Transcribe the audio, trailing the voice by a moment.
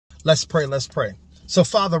Let's pray. Let's pray. So,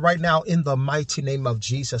 Father, right now, in the mighty name of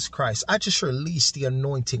Jesus Christ, I just release the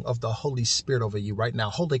anointing of the Holy Spirit over you right now.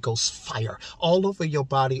 Holy Ghost fire all over your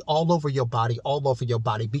body, all over your body, all over your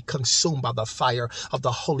body. Be consumed by the fire of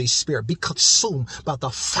the Holy Spirit. Be consumed by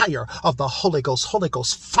the fire of the Holy Ghost. Holy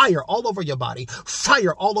Ghost fire all over your body,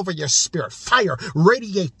 fire all over your spirit, fire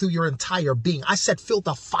radiate through your entire being. I said, feel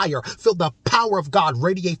the fire, feel the power of God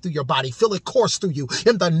radiate through your body. Feel it course through you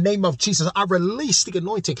in the name of Jesus. I release the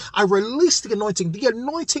anointing. I release the anointing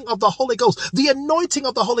of the Holy Ghost, the anointing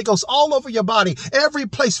of the Holy Ghost all over your body, every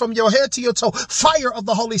place from your head to your toe. Fire of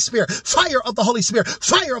the Holy Spirit, fire of the Holy Spirit,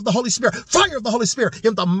 fire of the Holy Spirit, fire of the Holy Spirit.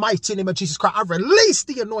 In the mighty name of Jesus Christ, I release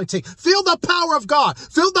the anointing. Feel the power of God.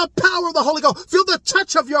 Feel the power of the Holy Ghost. Feel the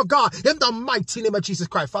touch of your God in the mighty name of Jesus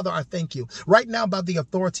Christ. Father, I thank you. Right now, by the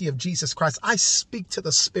authority of Jesus Christ, I speak to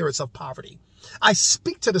the spirits of poverty. I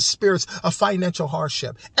speak to the spirits of financial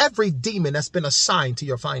hardship. Every demon that's been assigned to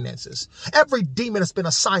your finances, every demon that's been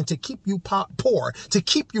assigned to keep you poor, to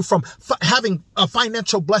keep you from having a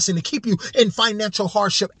financial blessing, to keep you in financial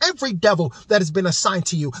hardship, every devil that has been assigned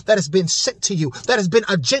to you, that has been sent to you, that has been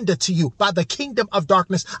agenda to you by the kingdom of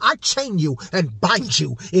darkness, I chain you and bind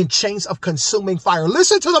you in chains of consuming fire.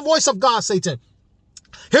 Listen to the voice of God, Satan.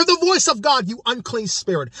 Hear the voice of God, you unclean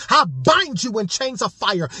spirit. I bind you in chains of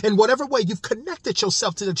fire in whatever way you've connected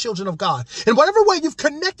yourself to the children of God. In whatever way you've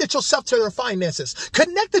connected yourself to their finances,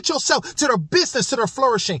 connected yourself to their business, to their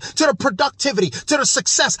flourishing, to their productivity, to their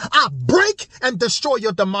success. I break and destroy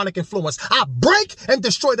your demonic influence. I break and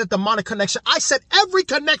destroy the demonic connection. I said every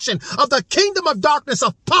connection of the kingdom of darkness,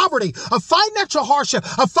 of poverty, of financial hardship,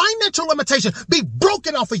 of financial limitation, be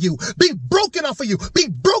broken off of you. Be broken off of you. Be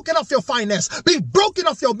broken off your finance. Be broken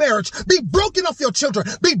off your marriage, be broken off your children,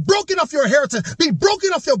 be broken off your inheritance, be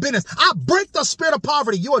broken off your business. I break the spirit of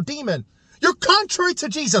poverty. You're a demon. You're contrary to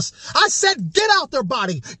Jesus. I said, get out their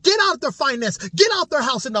body, get out their finance, get out their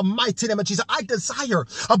house in the mighty name of Jesus. I desire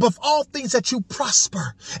above all things that you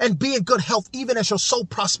prosper and be in good health, even as your soul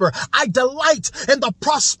prosper. I delight in the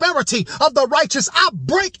prosperity of the righteous. I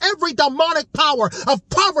break every demonic power of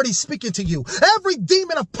poverty speaking to you. Every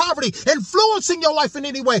demon of poverty influencing your life in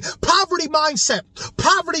any way. Poverty mindset,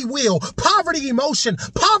 poverty will, poverty emotion,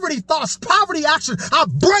 poverty thoughts, poverty action. I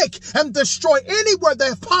break and destroy anywhere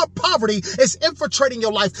that poverty is infiltrating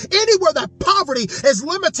your life, anywhere that poverty is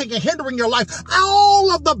limiting and hindering your life. All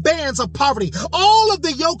of the bands of poverty, all of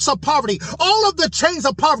the yokes of poverty, all of the chains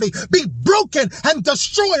of poverty be broken and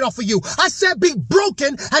destroyed off of you. I said be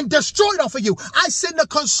broken and destroyed off of you. I send the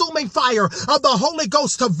consuming fire of the Holy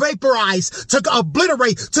Ghost to vaporize, to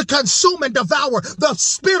obliterate, to consume and devour the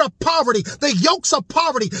spirit of poverty, the yokes of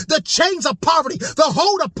poverty, the chains of poverty, the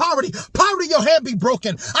hold of poverty. Poverty, your hand be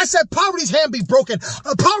broken. I said poverty's hand be broken.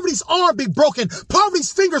 Poverty's arm be broken.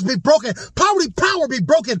 Poverty's fingers be broken. Poverty power be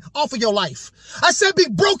broken off of your life. I said be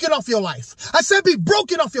broken off your life. I said be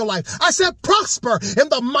broken off your life. I said prosper in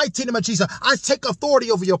the mighty name of Jesus. I take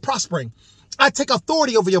authority over your prospering. I take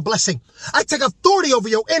authority over your blessing. I take authority over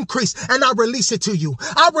your increase and I release it to you.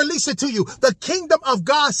 I release it to you. The kingdom of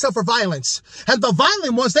God suffer violence and the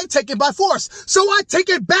violent ones, they take it by force. So I take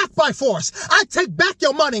it back by force. I take back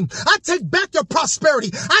your money. I take back your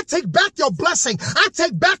prosperity. I take back your blessing. I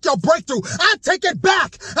take back your breakthrough. I take it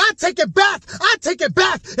back. I take it back. I take it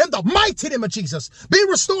back in the mighty name of Jesus. Be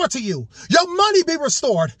restored to you. Your money be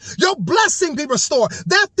restored. Your blessing be restored.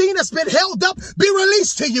 That thing that's been held up be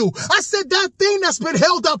released to you. I said that thing that's been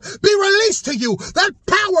held up be released to you. That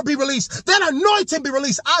power be released. That anointing be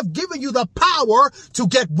released. I've given you the power to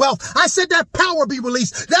get wealth. I said that power be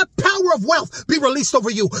released. That power of wealth be released over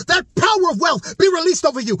you. That power of wealth be released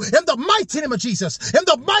over you. In the mighty name of Jesus. In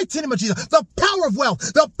the mighty name of Jesus. The power of wealth.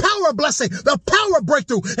 The power of blessing. The power of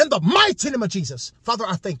breakthrough. In the mighty name of Jesus. Father,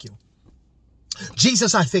 I thank you.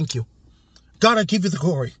 Jesus, I thank you. God, I give you the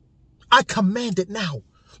glory. I command it now.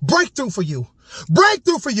 Breakthrough for you.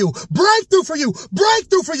 Breakthrough for you. Breakthrough for you.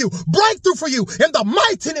 Breakthrough for you. Breakthrough for you. In the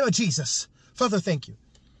mighty name of Jesus. Father, thank you.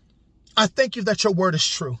 I thank you that your word is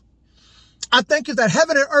true. I thank you that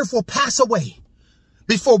heaven and earth will pass away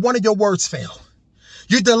before one of your words fail.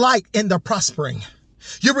 You delight in their prospering.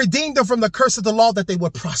 You redeemed them from the curse of the law that they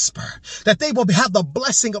would prosper, that they will have the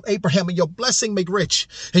blessing of Abraham, and your blessing make rich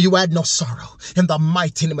and you add no sorrow. In the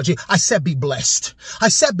mighty name of Jesus, I said be blessed. I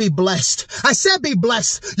said be blessed. I said be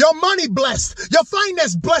blessed. Your money blessed. Your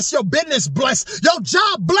finance blessed. Your business blessed. Your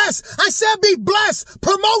job blessed. I said be blessed.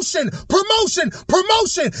 Promotion, promotion,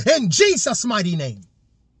 promotion in Jesus' mighty name.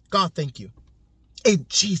 God, thank you. In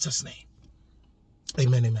Jesus' name.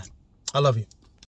 Amen, amen. I love you.